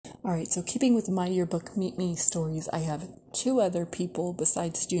Alright, so keeping with my yearbook Meet Me stories, I have two other people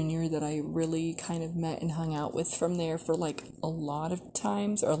besides Junior that I really kind of met and hung out with from there for like a lot of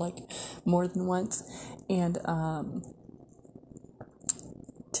times, or like more than once. And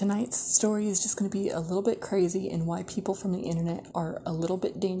tonight's story is just going to be a little bit crazy, and why people from the internet are a little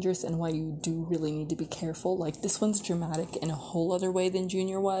bit dangerous, and why you do really need to be careful. Like, this one's dramatic in a whole other way than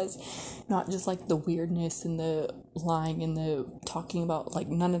Junior was. Not just like the weirdness and the lying and the talking about, like,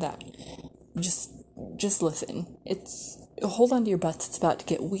 none of that. Just listen. Hold on to your butts, it's about to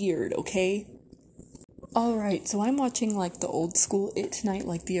get weird, okay? Alright, so I'm watching like the old school It tonight,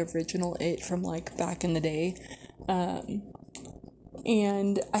 like the original It from like back in the day.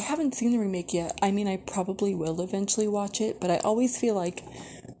 And I haven't seen the remake yet. I mean, I probably will eventually watch it, but I always feel like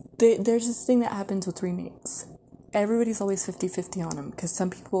there's this thing that happens with remakes. Everybody's always 50-50 on them, because some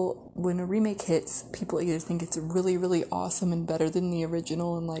people, when a remake hits, people either think it's really, really awesome and better than the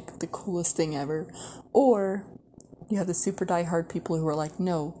original and like the coolest thing ever, or you have the super diehard people who are like,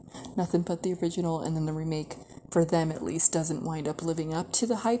 no, nothing but the original, and then the remake, for them at least, doesn't wind up living up to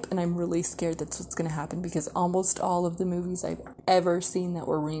the hype. And I'm really scared that's what's going to happen, because almost all of the movies I've ever seen that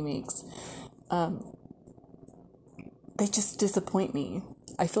were remakes, they just disappoint me.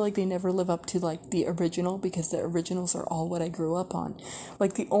 I feel like they never live up to like the original, because the originals are all what I grew up on.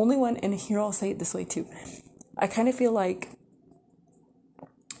 Like, the only one, and here I'll say it this way too, I kind of feel like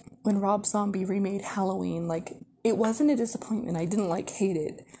when Rob Zombie remade Halloween, like, it wasn't a disappointment. I didn't like hate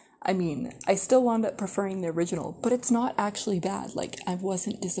it. I mean, I still wound up preferring the original, but it's not actually bad. Like, I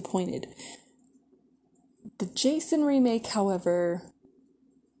wasn't disappointed. The Jason remake, however,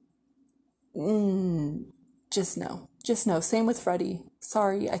 just no. Just no. Same with Freddy.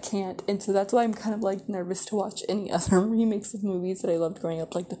 Sorry, I can't. And so that's why I'm kind of like nervous to watch any other remakes of movies that I loved growing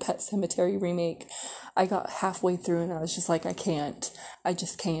up, like the Pet Sematary remake. I got halfway through and I was just like, I can't. I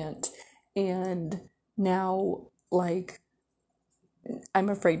just can't. And now, like, I'm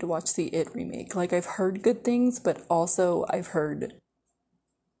afraid to watch the It remake. Like, I've heard good things, but also I've heard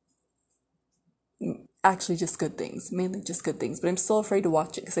actually just good things. Mainly just good things. But I'm still afraid to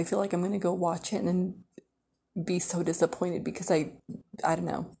watch it, because I feel like I'm going to go watch it and then be so disappointed, because I don't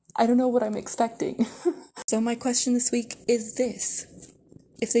know. I don't know what I'm expecting. So my question this week is this.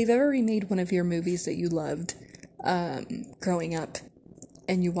 If they've ever remade one of your movies that you loved growing up,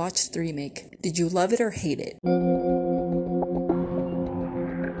 and you watched the remake, did you love it or hate it?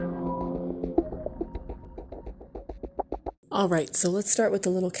 Alright, so let's start with the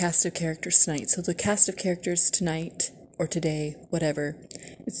little cast of characters tonight. So the cast of characters tonight, or today, whatever,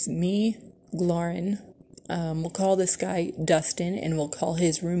 it's me, Lauren, we'll call this guy Dustin, and we'll call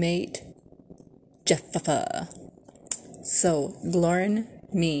his roommate Jeffa. So, Lauren,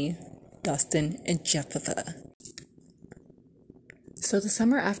 me, Dustin, and Jeffa. So the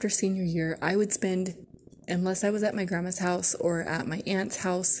summer after senior year, I would spend, unless I was at my grandma's house or at my aunt's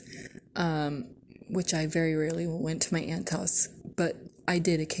house, which I very rarely went to my aunt's house, but I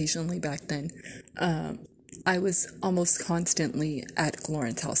did occasionally back then. I was almost constantly at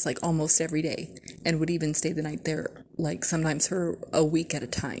Lauren's house, like almost every day, and would even stay the night there, like sometimes for a week at a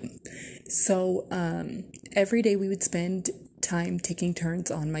time. So every day we would spend time taking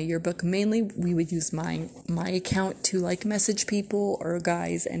turns on my yearbook. Mainly we would use my account to like message people or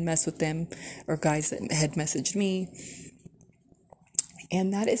guys and mess with them, or guys that had messaged me.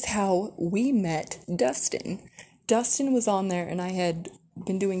 And that is how we met Dustin. Dustin was on there, and I had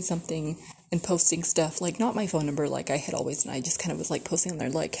been doing something and posting stuff, like not my phone number like I had always, and I just kind of was like posting on there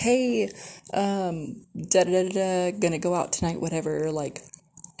like, hey, gonna go out tonight, whatever, like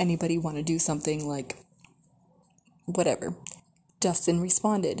anybody want to do something, like whatever. Dustin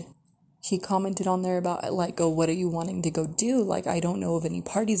responded. He commented on there about like, oh, what are you wanting to go do? Like, I don't know of any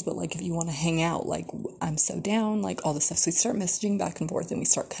parties, but like if you want to hang out, like I'm so down, like all this stuff. So we start messaging back and forth, and we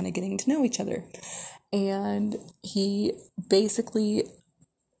start kind of getting to know each other. And he basically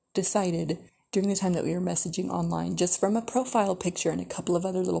decided during the time that we were messaging online, just from a profile picture and a couple of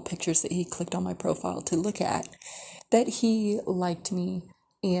other little pictures that he clicked on my profile to look at, that he liked me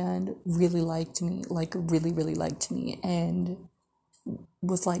and really liked me, like really, really liked me, and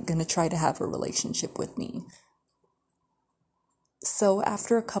was like gonna try to have a relationship with me. So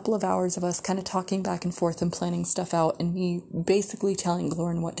after a couple of hours of us kind of talking back and forth and planning stuff out, and me basically telling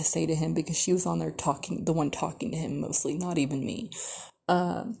Lauren what to say to him, because she was on there talking, the one talking to him mostly, not even me,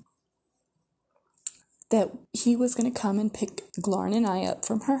 that he was going to come and pick Lauren and I up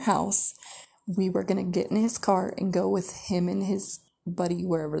from her house. We were going to get in his car and go with him and his buddy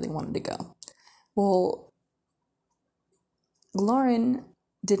wherever they wanted to go. Well, Lauren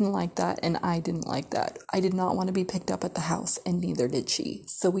didn't like that, and I didn't like that. I did not want to be picked up at the house, and neither did she.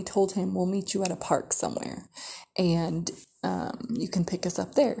 So we told him, we'll meet you at a park somewhere, and you can pick us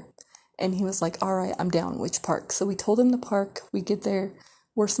up there. And he was like, all right, I'm down. Which park? So we told him the park. We get there.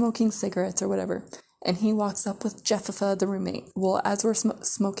 We're smoking cigarettes or whatever. And he walks up with Jeffifa, the roommate. Well, as we're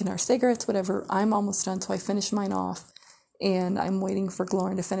smoking our cigarettes, whatever, I'm almost done, so I finish mine off. And I'm waiting for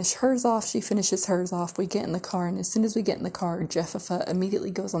Glorin to finish hers off. She finishes hers off. We get in the car, and as soon as we get in the car, Jeffifa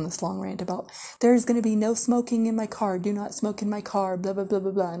immediately goes on this long rant about, there's going to be no smoking in my car. Do not smoke in my car, blah, blah, blah,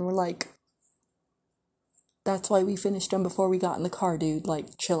 blah, blah. And we're like, that's why we finished them before we got in the car, dude.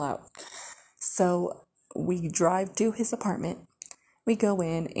 Like, chill out. So we drive to his apartment. We go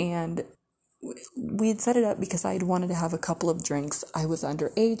in, and we had set it up because I had wanted to have a couple of drinks. I was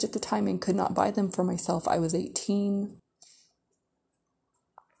underage at the time and could not buy them for myself. I was 18.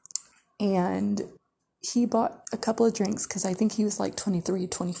 And he bought a couple of drinks because I think he was like 23,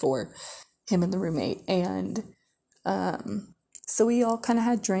 24, him and the roommate. And so we all kind of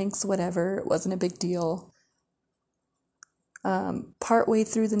had drinks, whatever. It wasn't a big deal. Partway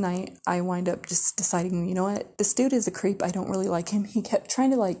through the night, I wind up just deciding, you know what? This dude is a creep. I don't really like him. He kept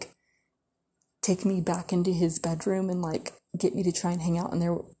trying to like take me back into his bedroom and like get me to try and hang out in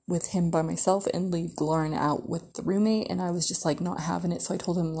there with him by myself and leave Glorin out with the roommate. And I was just like not having it. So I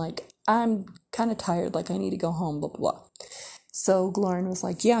told him like, I'm kind of tired. Like I need to go home, blah, blah, blah. So Glorin was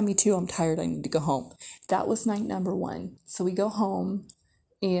like, yeah, me too. I'm tired. I need to go home. That was night number 1. So we go home,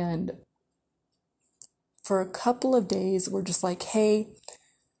 and for a couple of days, we're just like, hey,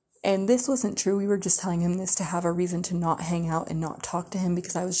 and this wasn't true. We were just telling him this to have a reason to not hang out and not talk to him,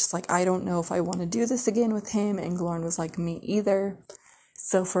 because I was just like, I don't know if I want to do this again with him. And Glorin was like, me either.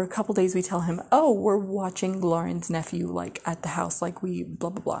 So for a couple days, we tell him, oh, we're watching Glorin's nephew, like, at the house, like, we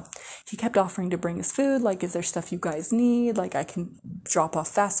blah, blah, blah. He kept offering to bring us food, like, is there stuff you guys need? Like, I can drop off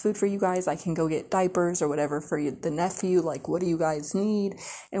fast food for you guys. I can go get diapers or whatever for you, the nephew. Like, what do you guys need?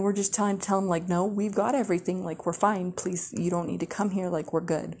 And we're just trying to tell him, like, no, we've got everything. Like, we're fine. Please, you don't need to come here. Like, we're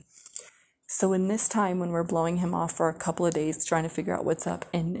good. So in this time, when we're blowing him off for a couple of days, trying to figure out what's up,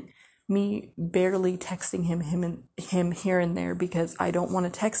 and me barely texting him here and there, because I don't want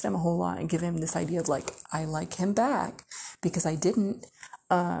to text him a whole lot and give him this idea of like, I like him back, because I didn't.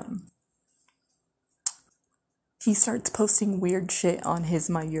 He starts posting weird shit on his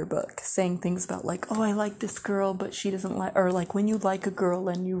MyYearbook, saying things about like, oh, I like this girl, but she doesn't like, or like when you like a girl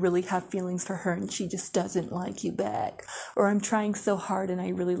and you really have feelings for her and she just doesn't like you back, or I'm trying so hard and I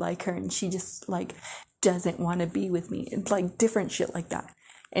really like her and she just like doesn't want to be with me. It's like different shit like that.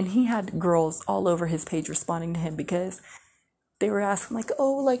 And he had girls all over his page responding to him because they were asking like,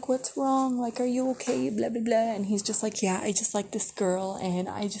 oh, like, what's wrong? Like, are you okay? Blah, blah, blah. And he's just like, yeah, I just like this girl and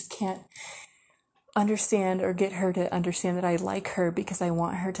I just can't understand or get her to understand that I like her because I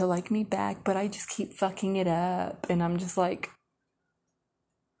want her to like me back, but I just keep fucking it up. And I'm just like,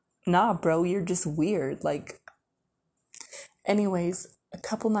 nah, bro, you're just weird. Like, anyways, a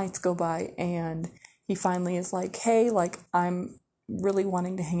couple nights go by and he finally is like, hey, like, I'm really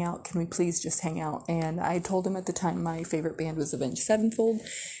wanting to hang out. Can we please just hang out? And I told him at the time my favorite band was Avenged Sevenfold.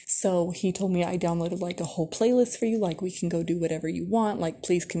 So he told me I downloaded like a whole playlist for you. Like, we can go do whatever you want. Like,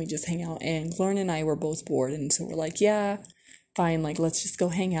 please, can we just hang out? And Lauren and I were both bored. And so we're like, yeah, fine. Like, let's just go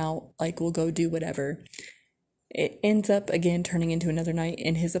hang out. Like, we'll go do whatever. It ends up again turning into another night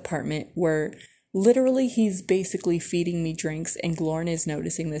in his apartment where literally he's basically feeding me drinks, and Lauren is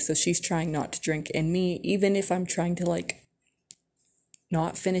noticing this. So she's trying not to drink. And me, even if I'm trying to like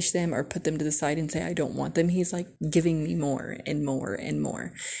not finish them or put them to the side and say I don't want them, he's like giving me more and more and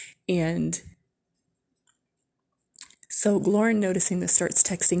more. And so Lauren, noticing this, starts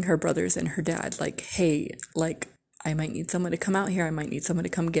texting her brothers and her dad like, hey, like, I might need someone to come out here. I might need someone to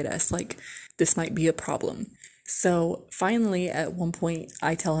come get us. Like, this might be a problem. So finally, at one point,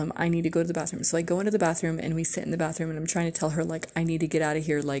 I tell him I need to go to the bathroom. So I go into the bathroom and we sit in the bathroom, and I'm trying to tell her like, I need to get out of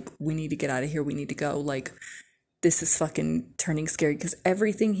here. Like, we need to get out of here. We need to go. Like, this is fucking turning scary, because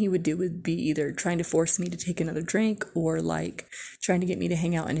everything he would do would be either trying to force me to take another drink or like trying to get me to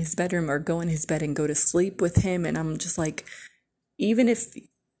hang out in his bedroom or go in his bed and go to sleep with him. And I'm just like, even if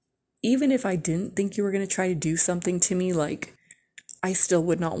I didn't think you were going to try to do something to me, like, I still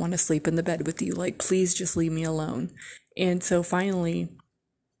would not want to sleep in the bed with you. Like, please just leave me alone. And so finally,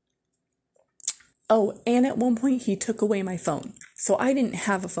 oh, and at one point he took away my phone. So I didn't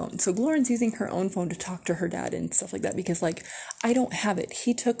have a phone. So Lauren's using her own phone to talk to her dad and stuff like that, because like, I don't have it.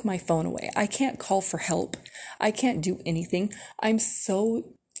 He took my phone away. I can't call for help. I can't do anything. I'm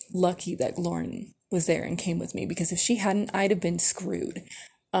so lucky that Lauren was there and came with me, because if she hadn't, I'd have been screwed.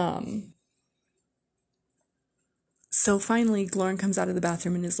 So finally, Lauren comes out of the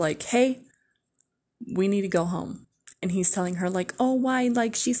bathroom and is like, hey, we need to go home. And he's telling her, like, oh, why?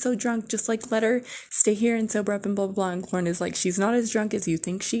 Like, she's so drunk. Just, like, let her stay here and sober up and blah, blah, blah. And Lauren is like, she's not as drunk as you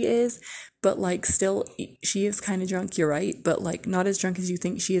think she is. But, like, still, she is kind of drunk. You're right. But, like, not as drunk as you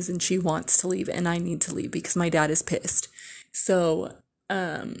think she is. And she wants to leave. And I need to leave because my dad is pissed. So,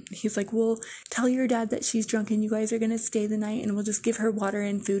 he's like, well, tell your dad that she's drunk and you guys are going to stay the night. And we'll just give her water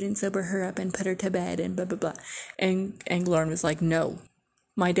and food and sober her up and put her to bed and blah, blah, blah. And Lauren was like, no.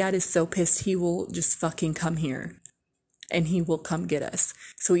 My dad is so pissed he will just fucking come here. And he will come get us.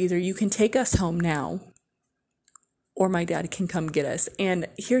 So either you can take us home now, or my dad can come get us. And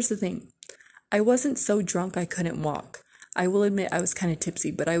here's the thing. I wasn't so drunk I couldn't walk. I will admit I was kind of tipsy,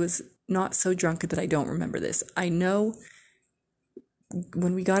 but I was not so drunk that I don't remember this. I know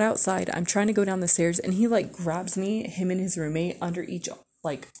when we got outside, I'm trying to go down the stairs, and he, like, grabs me, him and his roommate, under each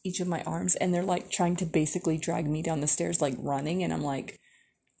of my arms, and they're, like, trying to basically drag me down the stairs, like, running, and I'm like,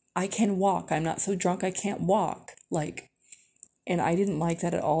 I can walk. I'm not so drunk I can't walk. Like, and I didn't like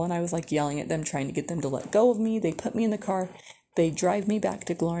that at all. And I was like yelling at them, trying to get them to let go of me. They put me in the car. They drive me back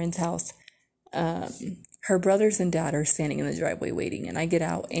to Lauren's house. Her brothers and dad are standing in the driveway waiting. And I get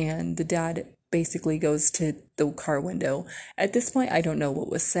out and the dad basically goes to the car window. At this point, I don't know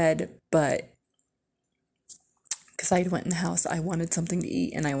what was said, but because I went in the house, I wanted something to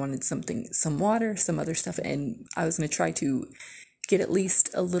eat and I wanted some water, some other stuff. And I was going to try to get at least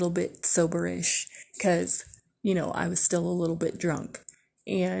a little bit soberish because, you know, I was still a little bit drunk.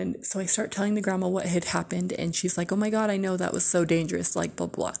 And so I start telling the grandma what had happened, and she's like, oh my God, I know, that was so dangerous, like, blah,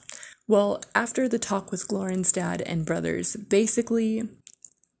 blah. Well, after the talk with Lauren's dad and brothers, basically,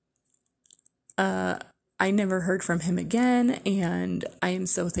 I never heard from him again, and I am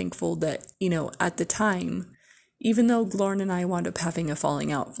so thankful that, you know, at the time, even though Lauren and I wound up having a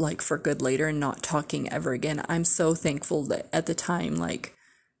falling out, like, for good later and not talking ever again, I'm so thankful that at the time, like,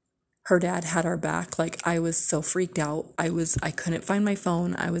 her dad had our back. Like, I was so freaked out. I couldn't find my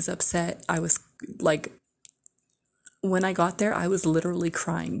phone. I was upset. I was, like, when I got there, I was literally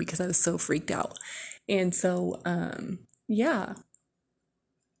crying because I was so freaked out. And so, yeah.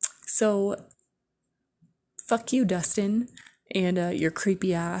 So, fuck you, Dustin, and your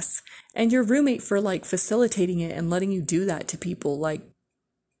creepy ass, and your roommate for, like, facilitating it and letting you do that to people. Like,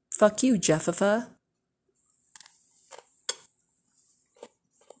 fuck you, Jeffifa.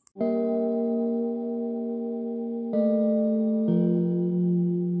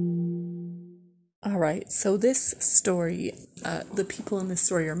 Alright, so this story, the people in this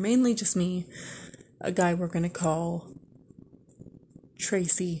story are mainly just me, a guy we're going to call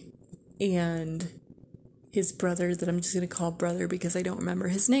Tracy, and his brother that I'm just going to call brother because I don't remember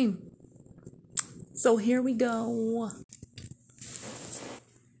his name. So here we go.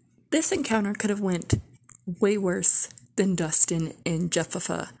 This encounter could have went way worse than Dustin and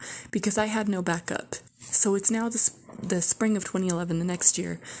Jeffifa because I had no backup. So it's now the spring of 2011, the next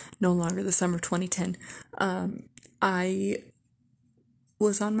year, no longer the summer of 2010. I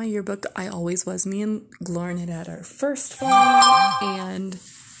was on my yearbook. I always was. Me and Lauren had our first fall, and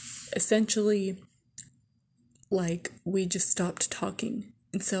essentially, like, we just stopped talking.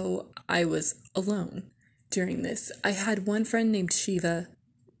 And so I was alone during this. I had one friend named Shiva,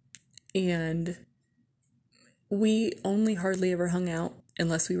 and we only hardly ever hung out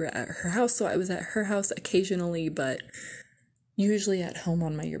unless we were at her house. So I was at her house occasionally, but usually at home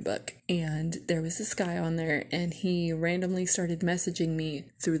on my yearbook. And there was this guy on there, and he randomly started messaging me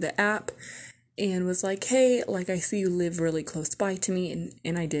through the app and was like, hey, like, I see you live really close by to me.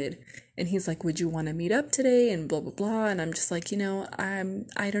 And I did. And he's like, would you want to meet up today? And blah, blah, blah. And I'm just like, you know,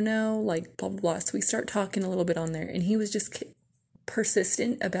 I don't know, like, blah, blah, blah. So we start talking a little bit on there, and he was just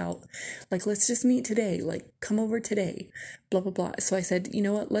persistent about, like, let's just meet today, like, come over today, blah, blah, blah. So I said, you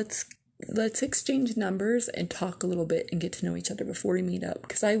know what, let's exchange numbers and talk a little bit and get to know each other before we meet up,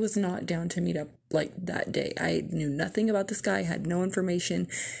 because I was not down to meet up, like, that day. I knew nothing about this guy, had no information.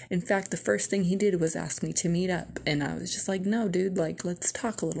 In fact, the first thing he did was ask me to meet up, and I was just like, no, dude, like, let's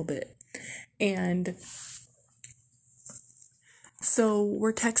talk a little bit. And so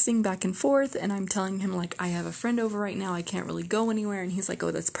we're texting back and forth, and I'm telling him, like, I have a friend over right now, I can't really go anywhere. And he's like, oh,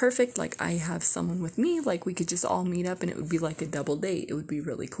 that's perfect, like, I have someone with me, like, we could just all meet up and it would be like a double date. It would be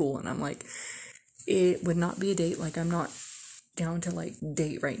really cool. And I'm like, it would not be a date, like, I'm not down to, like,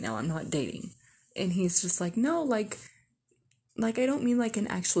 date right now, I'm not dating. And he's just like, no, like, I don't mean like an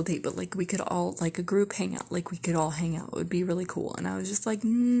actual date, but like we could all, like, a group hangout, like we could all hang out, it would be really cool. And I was just like,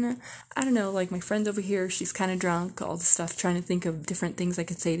 I don't know, like, my friend's over here, she's kind of drunk, all this stuff, trying to think of different things I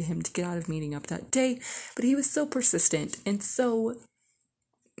could say to him to get out of meeting up that day. But he was so persistent, and so,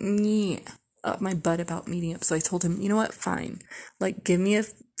 yeah. up my butt about meeting up. So I told him, you know what, fine. Like, give me a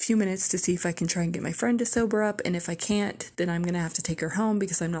few minutes to see if I can try and get my friend to sober up. And if I can't, then I'm going to have to take her home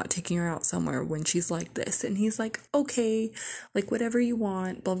because I'm not taking her out somewhere when she's like this. And he's like, okay, like, whatever you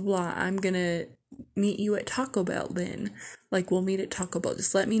want, blah, blah, blah. I'm going to meet you at Taco Bell then. Like, we'll meet at Taco Bell.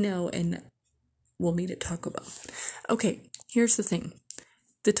 Just let me know and we'll meet at Taco Bell. Okay, here's the thing.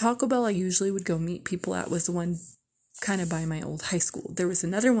 The Taco Bell I usually would go meet people at was the one kind of by my old high school. There was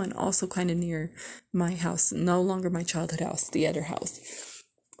another one also kind of near my house, no longer my childhood house, the other house.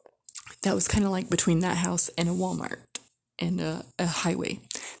 That was kind of like between that house and a Walmart and a highway.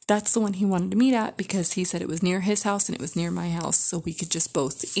 That's the one he wanted to meet at because he said it was near his house and it was near my house, so we could just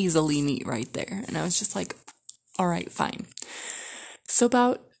both easily meet right there. And I was just like, all right, fine. So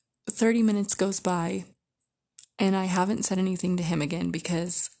about 30 minutes goes by and I haven't said anything to him again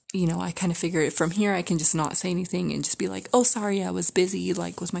because, you know, I kind of figured from here I can just not say anything and just be like, oh, sorry, I was busy,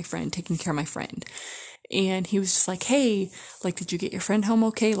 like, with my friend, taking care of my friend. And he was just like, hey, like, did you get your friend home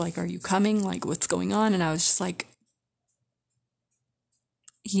okay? Like, are you coming? Like, what's going on? And I was just like,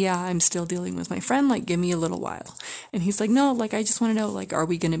 yeah, I'm still dealing with my friend. Like, give me a little while. And he's like, no, like, I just want to know, like, are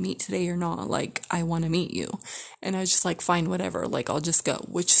we going to meet today or not? Like, I want to meet you. And I was just like, fine, whatever. Like, I'll just go,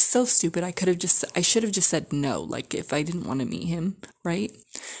 which is so stupid. I should have just said no, like, if I didn't want to meet him, right?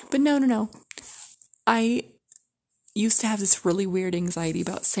 But no. I used to have this really weird anxiety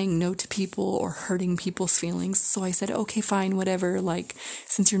about saying no to people or hurting people's feelings. So I said, okay, fine, whatever. Like,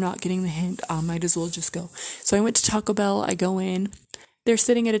 since you're not getting the hint, I might as well just go. So I went to Taco Bell. I go in. They're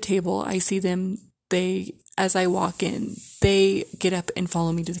sitting at a table. I see them. As I walk in, they get up and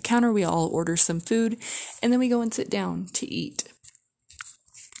follow me to the counter. We all order some food, and then we go and sit down to eat.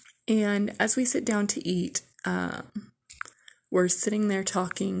 And as we sit down to eat, we're sitting there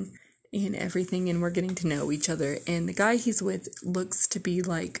talking and everything, and we're getting to know each other. And the guy he's with looks to be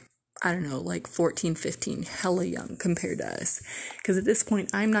like, I don't know, like 14, 15, hella young compared to us. Because at this point,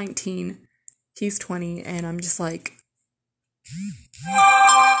 I'm 19, he's 20, and I'm just like,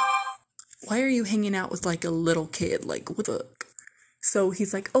 why are you hanging out with like a little kid? Like, what the fuck? So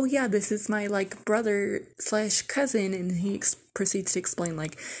he's like, oh yeah, this is my like brother / cousin. And he proceeds to explain,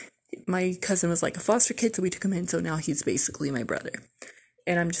 like, my cousin was like a foster kid, so we took him in, so now he's basically my brother.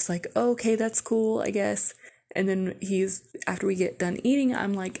 And I'm just like, oh, okay, that's cool, I guess. And then after we get done eating,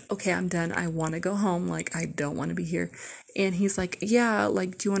 I'm like, okay, I'm done. I want to go home. Like, I don't want to be here. And he's like, yeah,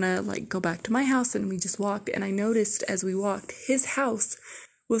 like, do you want to, like, go back to my house? And we just walked. And I noticed as we walked, his house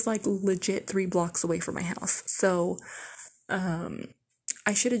was, like, legit 3 blocks away from my house. So,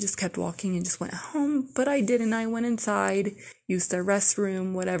 I should have just kept walking and just went home. But I didn't. I went inside, used their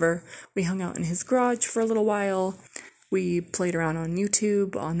restroom, whatever. We hung out in his garage for a little while. We played around on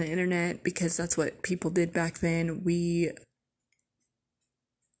YouTube, on the internet, because that's what people did back then. We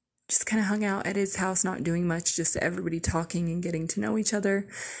just kind of hung out at his house, not doing much, just everybody talking and getting to know each other.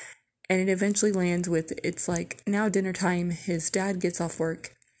 And it eventually lands with, it's like, now dinner time, his dad gets off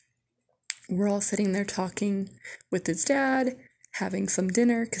work. We're all sitting there talking with his dad, having some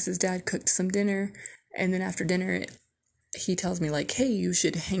dinner, because his dad cooked some dinner. And then after dinner, he tells me, like, hey, you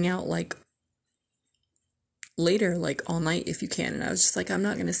should hang out, like, later, like, all night if you can. And I was just like, I'm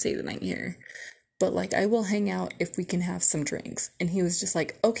not gonna stay the night here, but like, I will hang out if we can have some drinks. And he was just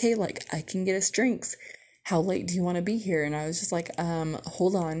like, okay, like, I can get us drinks. How late do you want to be here? And I was just like,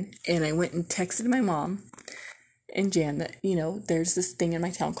 hold on. And I went and texted my mom and Jan that, you know, there's this thing in my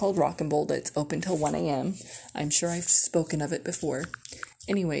town called Rock and Bowl that's open till 1 a.m. I'm sure I've spoken of it before.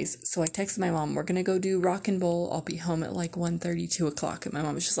 Anyways, so I texted my mom, we're gonna go do Rock and Bowl. I'll be home at like 1:30, 2 o'clock. And my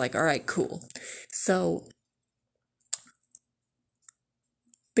mom was just like, all right, cool. So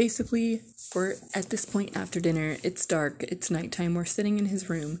basically, we're at this point after dinner, it's dark, it's nighttime, we're sitting in his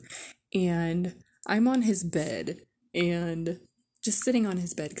room, and I'm on his bed, and just sitting on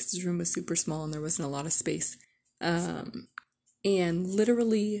his bed, because his room was super small and there wasn't a lot of space, and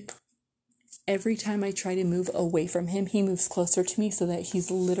literally, every time I try to move away from him, he moves closer to me, so that he's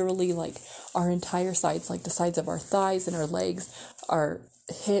literally, like, our entire sides, like, the sides of our thighs and our legs, our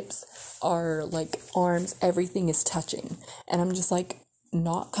hips, our, like, arms, everything is touching, and I'm just, like,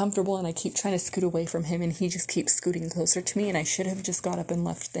 not comfortable, and I keep trying to scoot away from him, and he just keeps scooting closer to me, and I should have just got up and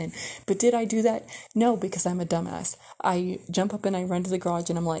left then. But did I do that? No, because I'm a dumbass. I jump up and I run to the garage,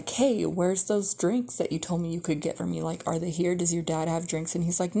 and I'm like, hey, where's those drinks that you told me you could get for me? Like, are they here? Does your dad have drinks? And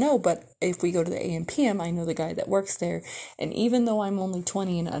he's like, no, but if we go to the AM/PM, I know the guy that works there, and even though I'm only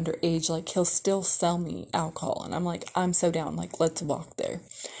 20 and underage, like, he'll still sell me alcohol. And I'm like, I'm so down, like, let's walk there.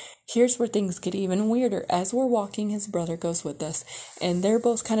 here's where things get even weirder. As we're walking, his brother goes with us, and they're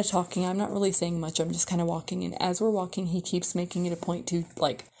both kind of talking. I'm not really saying much. I'm just kind of walking, and as we're walking, he keeps making it a point to,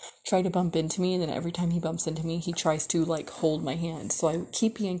 like, try to bump into me, and then every time he bumps into me, he tries to, like, hold my hand. So I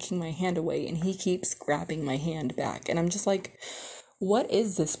keep yanking my hand away, and he keeps grabbing my hand back, and I'm just like, what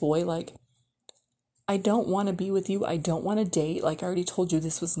is this, boy? Like, I don't want to be with you. I don't want to date. Like, I already told you,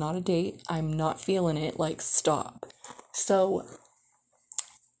 this was not a date. I'm not feeling it. Like, stop. So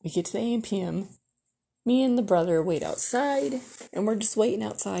we get to the AMPM. Me and the brother wait outside, and we're just waiting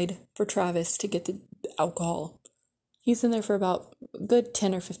outside for Travis to get the alcohol. He's in there for about a good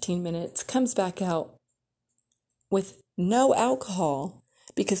 10 or 15 minutes, comes back out with no alcohol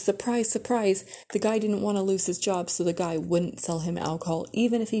because, surprise, surprise, the guy didn't want to lose his job, so the guy wouldn't sell him alcohol,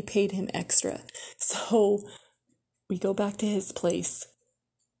 even if he paid him extra. So we go back to his place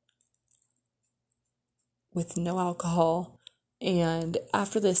with no alcohol. And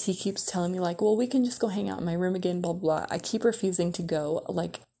after this, he keeps telling me, like, well, we can just go hang out in my room again, blah, blah, blah. I keep refusing to go,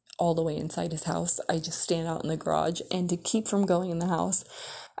 like, all the way inside his house. I just stand out in the garage. And to keep from going in the house,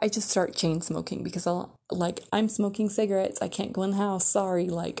 I just start chain smoking because I'm smoking cigarettes. I can't go in the house. Sorry.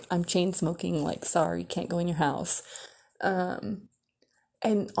 Like, I'm chain smoking. Like, sorry, can't go in your house.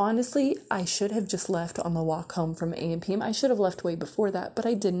 And honestly, I should have just left on the walk home from AMPM. I should have left way before that, but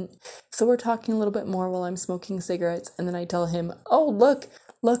I didn't. So we're talking a little bit more while I'm smoking cigarettes. And then I tell him, oh,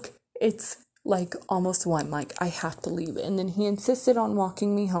 look, it's like almost 1. Like, I have to leave. And then he insisted on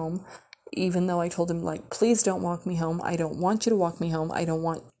walking me home, even though I told him, like, please don't walk me home. I don't want you to walk me home. I don't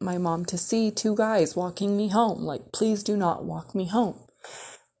want my mom to see 2 guys walking me home. Like, please do not walk me home.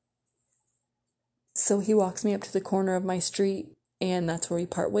 So he walks me up to the corner of my street, and that's where we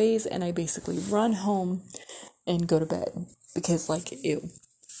part ways, and I basically run home and go to bed because, like, ew.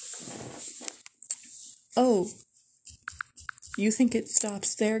 Oh, you think it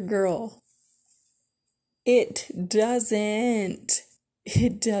stops there, girl? It doesn't.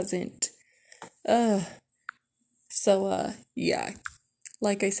 It doesn't. So, yeah.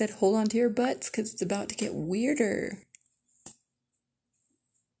 Like I said, hold on to your butts because it's about to get weirder.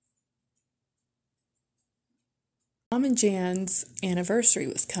 Mom and Jan's anniversary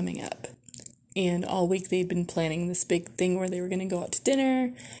was coming up, and all week they'd been planning this big thing where they were going to go out to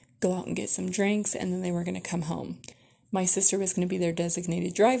dinner, go out and get some drinks, and then they were going to come home. My sister was going to be their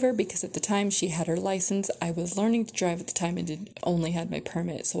designated driver because at the time she had her license. I was learning to drive at the time and only had my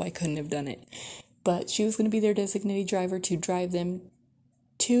permit, so I couldn't have done it. But she was going to be their designated driver to drive them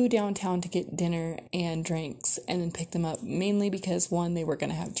to downtown to get dinner and drinks and then pick them up, mainly because 1, they were going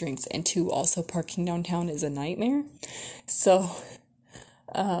to have drinks, and 2, also parking downtown is a nightmare. So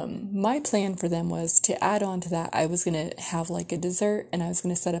my plan for them was to add on to that. I was going to have like a dessert, and I was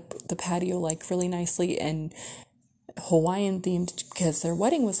going to set up the patio like really nicely and Hawaiian themed because their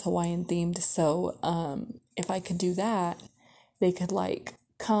wedding was Hawaiian themed. So if I could do that, they could like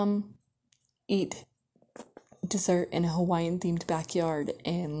come eat dessert in a Hawaiian themed backyard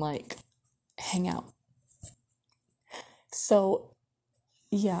and like hang out. So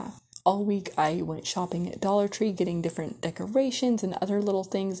yeah, all week I went shopping at Dollar Tree, getting different decorations and other little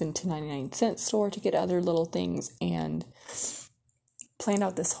things, and to 99-cent store to get other little things, and planned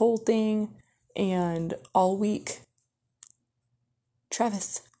out this whole thing. And all week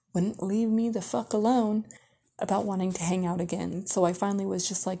Travis wouldn't leave me the fuck alone about wanting to hang out again. So I finally was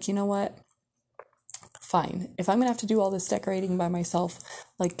just like, you know what? Fine. If I'm going to have to do all this decorating by myself,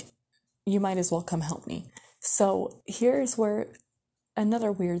 like, you might as well come help me. So here's where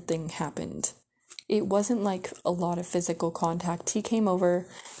another weird thing happened. It wasn't like a lot of physical contact. He came over,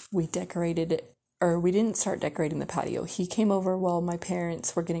 we decorated it, or we didn't start decorating the patio. He came over while my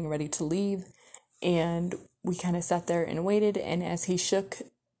parents were getting ready to leave, and we kind of sat there and waited, and as he shook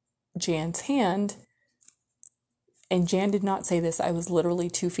Jan's hand, and Jan did not say this, I was literally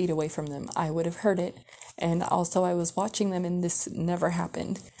 2 feet away from them. I would have heard it. And also I was watching them, and this never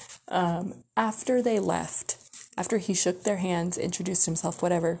happened. After they left, after he shook their hands, introduced himself,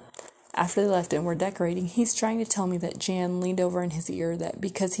 whatever, after they left and were decorating, he's trying to tell me that Jan leaned over in his ear that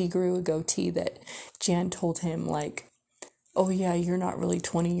because he grew a goatee that Jan told him, like, oh yeah, you're not really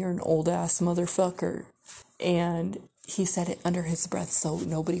 20, you're an old ass motherfucker. And he said it under his breath so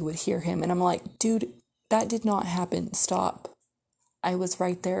nobody would hear him. And I'm like, dude, that did not happen. Stop. I was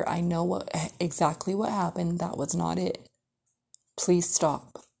right there. I know exactly what happened. That was not it. Please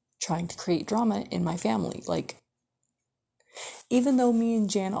stop trying to create drama in my family. Like, even though me and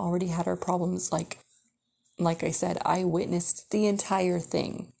Jan already had our problems, like I said, I witnessed the entire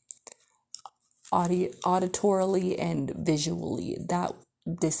thing. Auditorily and visually.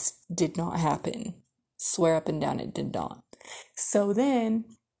 This did not happen. Swear up and down it did not. So then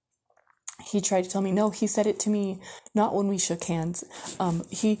he tried to tell me, no, he said it to me, not when we shook hands.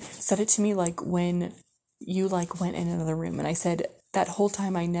 He said it to me, like, when you, like, went in another room. And I said, that whole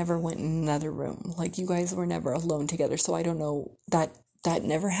time I never went in another room. Like, you guys were never alone together. So I don't know, that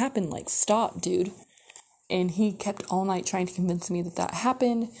never happened. Like, stop, dude. And he kept all night trying to convince me that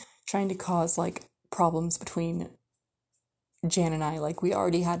happened, trying to cause, like, problems between Jan and I. Like, we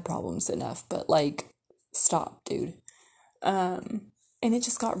already had problems enough, but, like, stop, dude. And it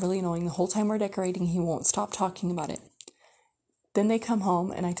just got really annoying. The whole time we're decorating, he won't stop talking about it. Then they come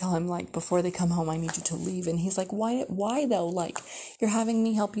home, and I tell him, like, before they come home, I need you to leave. And he's like, why though? Like, you're having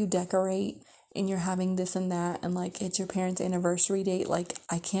me help you decorate, and you're having this and that, and, like, it's your parents' anniversary date. Like,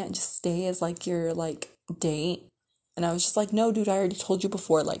 I can't just stay as, like, your, like, date. And I was just like, no, dude, I already told you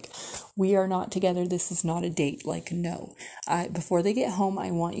before, like, we are not together. This is not a date. Like, no. Before they get home,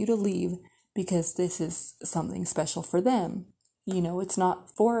 I want you to leave, because this is something special for them. You know, it's not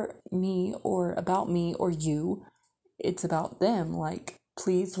for me or about me or you. It's about them. Like,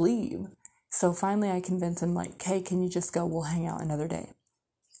 please leave. So finally I convince him, like, hey, can you just go? We'll hang out another day.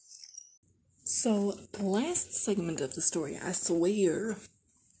 So the last segment of the story, I swear.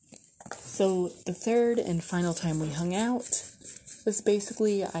 So the third and final time we hung out was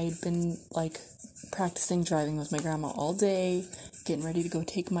basically, I'd been, like, practicing driving with my grandma all day, getting ready to go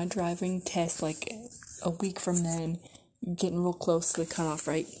take my driving test, like, a week from then, getting real close to the cutoff,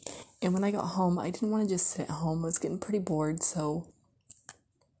 right? And when I got home, I didn't want to just sit at home. I was getting pretty bored, so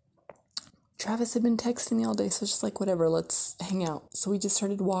Travis had been texting me all day, so I was just like, whatever, let's hang out. So we just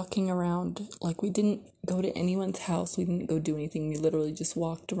started walking around. Like, we didn't go to anyone's house. We didn't go do anything. We literally just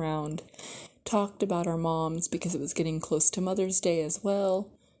walked around, talked about our moms, because it was getting close to Mother's Day as well.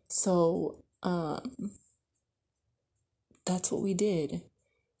 So, that's what we did.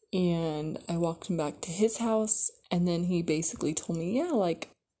 And I walked him back to his house, and then he basically told me, yeah, like,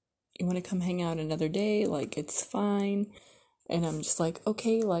 you want to come hang out another day? Like, it's fine. And I'm just like,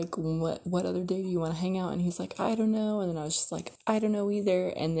 okay, like, what other day do you want to hang out? And he's like, I don't know. And then I was just like, I don't know either.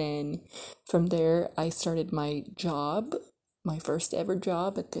 And then from there, I started my job, my first ever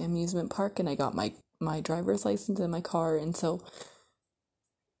job at the amusement park, and I got my driver's license in my car. And so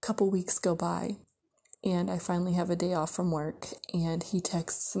a couple weeks go by, and I finally have a day off from work, and he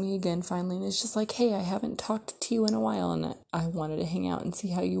texts me again finally, and it's just like, hey, I haven't talked to you in a while, and I wanted to hang out and see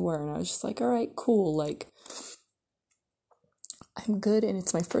how you were. And I was just like, all right, cool, like, I'm good, and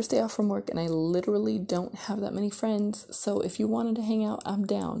it's my first day off from work, and I literally don't have that many friends, so if you wanted to hang out, I'm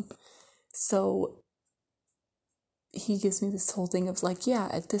down. So he gives me this whole thing of, like, yeah,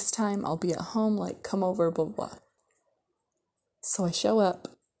 at this time, I'll be at home, like, come over, blah, blah, blah. So I show up,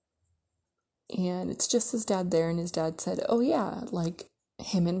 and it's just his dad there, and his dad said, oh yeah, like,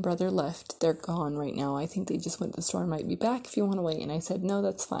 him and brother left. They're gone right now. I think they just went to the store and might be back if you want to wait. And I said, no,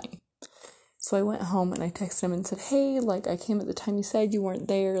 that's fine. So I went home, and I texted him and said, hey, like, I came at the time you said, you weren't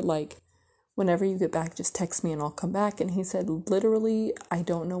there. Like, whenever you get back, just text me and I'll come back. And he said, literally, I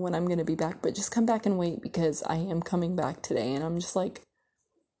don't know when I'm going to be back, but just come back and wait, because I am coming back today. And I'm just like,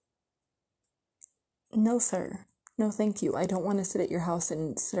 no, sir. No, thank you. I don't want to sit at your house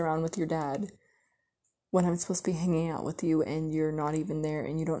and sit around with your dad when I'm supposed to be hanging out with you, and you're not even there,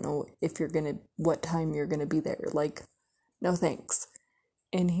 and you don't know what time you're gonna be there. Like, no thanks.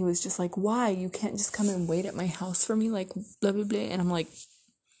 And he was just like, why? You can't just come and wait at my house for me? Like, blah, blah, blah. And I'm like,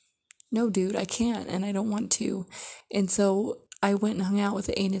 no, dude, I can't, and I don't want to. And so I went and hung out with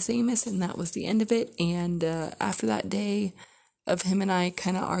Anus Amos, and that was the end of it. And after that day of him and I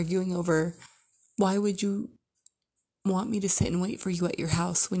kind of arguing over, why would you want me to sit and wait for you at your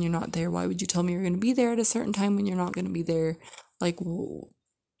house when you're not there? Why would you tell me you're going to be there at a certain time when you're not going to be there? Like,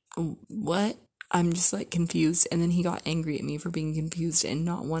 what? I'm just, like, confused. And then he got angry at me for being confused and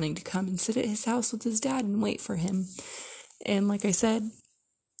not wanting to come and sit at his house with his dad and wait for him. And like I said,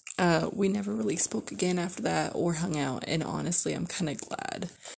 we never really spoke again after that or hung out, and honestly, I'm kind of glad.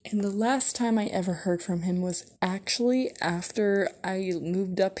 And the last time I ever heard from him was actually after I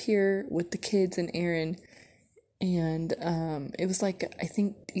moved up here with the kids and Aaron. And it was like, I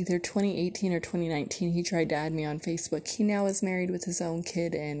think either 2018 or 2019, he tried to add me on Facebook. He now is married with his own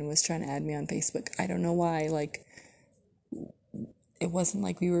kid and was trying to add me on Facebook. I don't know why. Like, it wasn't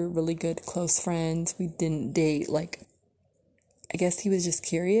like we were really good, close friends. We didn't date. Like, I guess he was just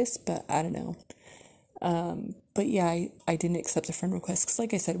curious, but I don't know. But yeah, I didn't accept the friend request because,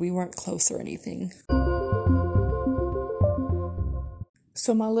 like I said, we weren't close or anything.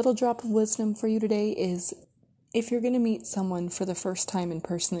 So my little drop of wisdom for you today is, if you're going to meet someone for the first time in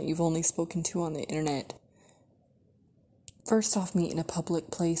person that you've only spoken to on the internet, first off, meet in a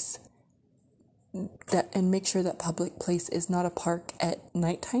public place, and make sure that public place is not a park at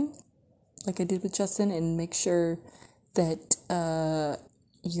nighttime. like I did with Justin, and make sure that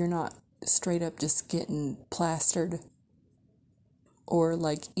you're not straight up just getting plastered, or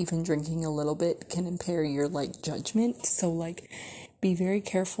like even drinking a little bit can impair your like judgment. So like be very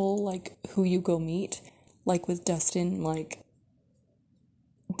careful like who you go meet. Like with Dustin, like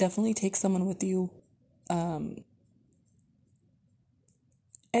definitely take someone with you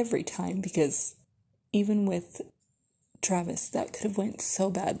every time, because even with Travis, that could have went so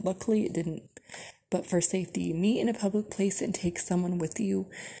bad. Luckily it didn't. But for safety, meet in a public place and take someone with you,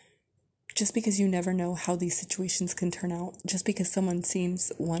 just because you never know how these situations can turn out. Just because someone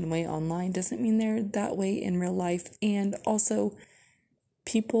seems one way online doesn't mean they're that way in real life. And also,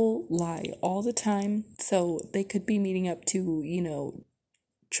 people lie all the time, so they could be meeting up to,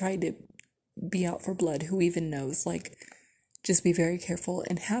 try to be out for blood. Who even knows? Like, just be very careful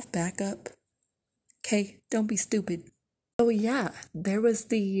and have backup. Okay, don't be stupid. Oh yeah, there was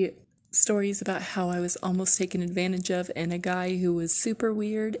the stories about how I was almost taken advantage of, and a guy who was super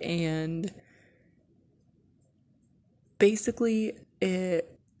weird, and basically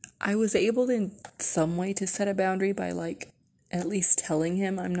I was able to, in some way, to set a boundary by like at least telling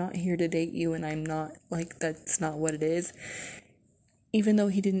him I'm not here to date you, and I'm not, like, that's not what it is, even though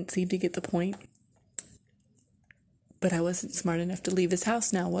he didn't seem to get the point. But I wasn't smart enough to leave his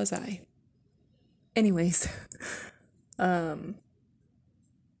house now, was I? Anyways,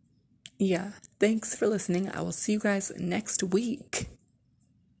 yeah, thanks for listening. I will see you guys next week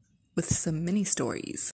with some mini stories.